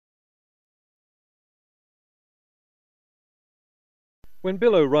When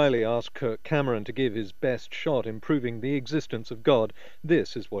Bill O'Reilly asked Kirk Cameron to give his best shot in proving the existence of God,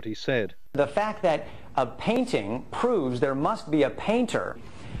 this is what he said. The fact that a painting proves there must be a painter,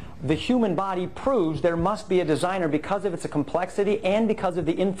 the human body proves there must be a designer because of its complexity and because of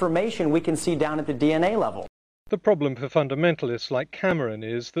the information we can see down at the DNA level. The problem for fundamentalists like Cameron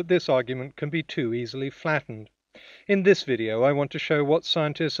is that this argument can be too easily flattened. In this video, I want to show what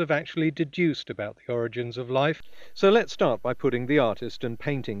scientists have actually deduced about the origins of life. So let's start by putting the artist and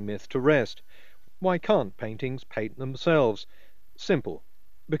painting myth to rest. Why can't paintings paint themselves? Simple.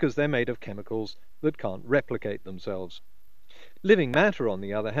 Because they're made of chemicals that can't replicate themselves. Living matter, on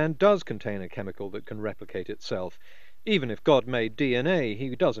the other hand, does contain a chemical that can replicate itself. Even if God made DNA,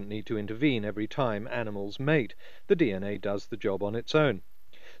 he doesn't need to intervene every time animals mate. The DNA does the job on its own.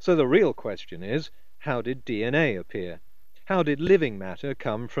 So the real question is, how did DNA appear? How did living matter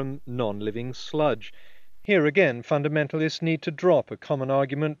come from non-living sludge? Here again, fundamentalists need to drop a common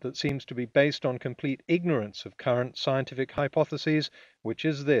argument that seems to be based on complete ignorance of current scientific hypotheses, which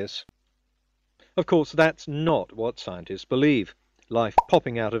is this. Of course, that's not what scientists believe. Life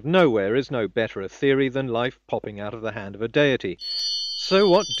popping out of nowhere is no better a theory than life popping out of the hand of a deity. So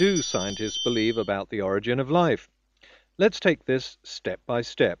what do scientists believe about the origin of life? Let's take this step by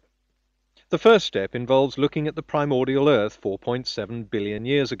step. The first step involves looking at the primordial Earth 4.7 billion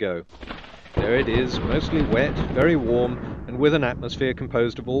years ago. There it is, mostly wet, very warm, and with an atmosphere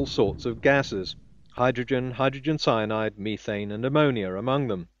composed of all sorts of gases. Hydrogen, hydrogen cyanide, methane, and ammonia among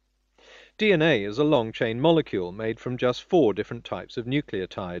them. DNA is a long-chain molecule made from just 4 different types of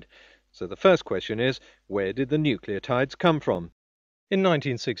nucleotide. So the first question is, where did the nucleotides come from? In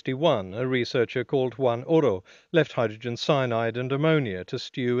 1961, a researcher called Juan Oro left hydrogen cyanide and ammonia to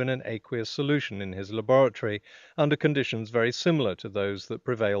stew in an aqueous solution in his laboratory under conditions very similar to those that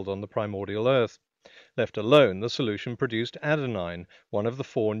prevailed on the primordial Earth. Left alone, the solution produced adenine, one of the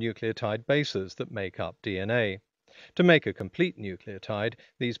 4 nucleotide bases that make up DNA. To make a complete nucleotide,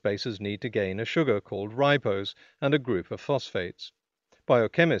 these bases need to gain a sugar called ribose and a group of phosphates.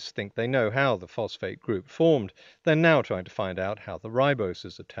 Biochemists think they know how the phosphate group formed. They're now trying to find out how the ribose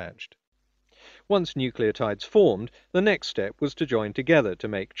is attached. Once nucleotides formed, the next step was to join together to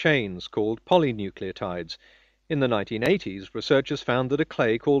make chains called polynucleotides. In the 1980s, researchers found that a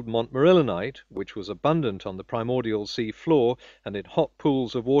clay called montmorillonite, which was abundant on the primordial sea floor and in hot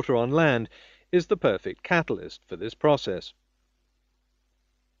pools of water on land, is the perfect catalyst for this process.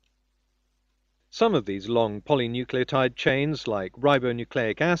 Some of these long polynucleotide chains, like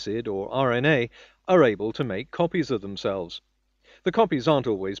ribonucleic acid or RNA, are able to make copies of themselves. The copies aren't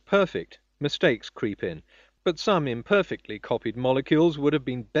always perfect. Mistakes creep in, but some imperfectly copied molecules would have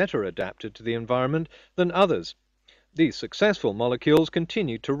been better adapted to the environment than others. These successful molecules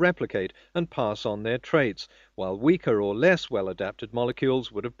continue to replicate and pass on their traits, while weaker or less well-adapted molecules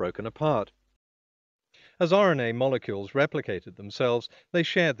would have broken apart. As RNA molecules replicated themselves, they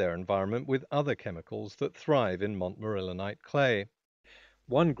shared their environment with other chemicals that thrive in montmorillonite clay.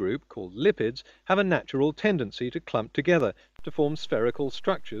 One group, called lipids, have a natural tendency to clump together to form spherical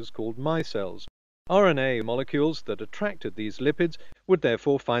structures called micelles. RNA molecules that attracted these lipids would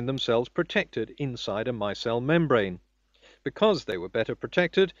therefore find themselves protected inside a micelle membrane. Because they were better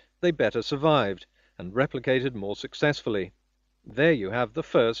protected, they better survived and replicated more successfully. There you have the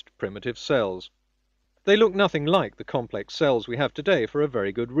first primitive cells. They look nothing like the complex cells we have today for a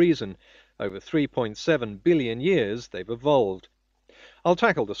very good reason. Over 3.7 billion years they've evolved. I'll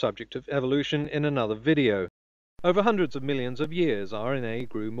tackle the subject of evolution in another video. Over hundreds of millions of years, RNA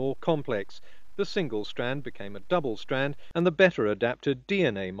grew more complex. The single strand became a double strand, and the better adapted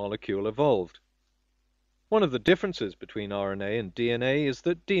DNA molecule evolved. One of the differences between RNA and DNA is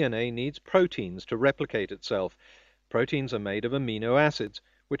that DNA needs proteins to replicate itself. Proteins are made of amino acids,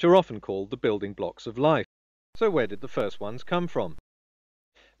 which are often called the building blocks of life. So where did the first ones come from?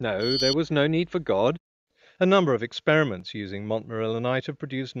 No, there was no need for God. A number of experiments using montmorillonite have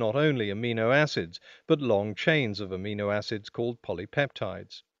produced not only amino acids, but long chains of amino acids called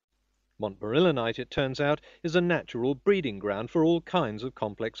polypeptides. Montmorillonite, it turns out, is a natural breeding ground for all kinds of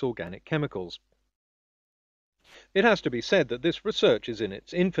complex organic chemicals. It has to be said that this research is in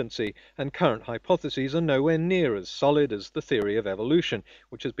its infancy, and current hypotheses are nowhere near as solid as the theory of evolution,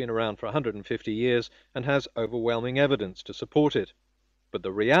 which has been around for 150 years and has overwhelming evidence to support it. But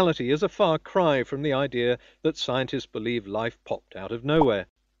the reality is a far cry from the idea that scientists believe life popped out of nowhere.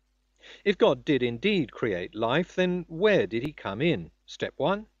 If God did indeed create life, then where did he come in? Step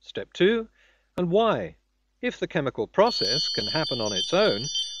 1, step 2, and why? If the chemical process can happen on its own,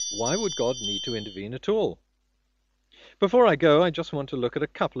 why would God need to intervene at all? Before I go, I just want to look at a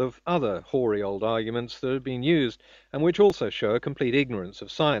couple of other hoary old arguments that have been used and which also show a complete ignorance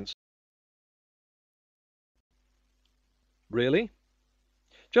of science. Really?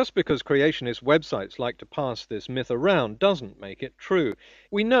 Just because creationist websites like to pass this myth around doesn't make it true.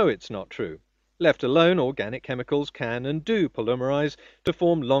 We know it's not true. Left alone, organic chemicals can and do polymerize to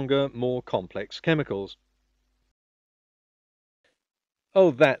form longer, more complex chemicals. Oh,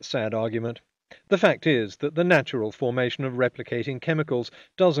 that sad argument. The fact is that the natural formation of replicating chemicals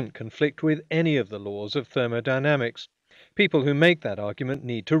doesn't conflict with any of the laws of thermodynamics. People who make that argument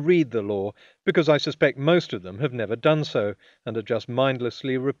need to read the law, because I suspect most of them have never done so and are just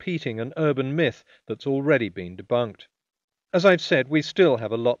mindlessly repeating an urban myth that's already been debunked. As I've said, we still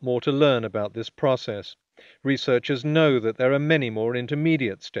have a lot more to learn about this process. Researchers know that there are many more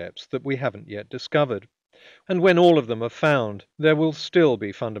intermediate steps that we haven't yet discovered. And when all of them are found, there will still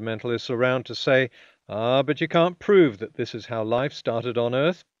be fundamentalists around to say, but you can't prove that this is how life started on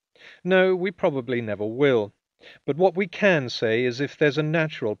Earth. No, we probably never will. But what we can say is if there's a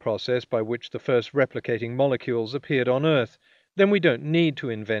natural process by which the first replicating molecules appeared on Earth, then we don't need to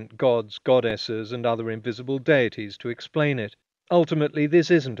invent gods, goddesses, and other invisible deities to explain it. Ultimately,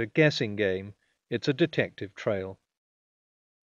 this isn't a guessing game, it's a detective trail.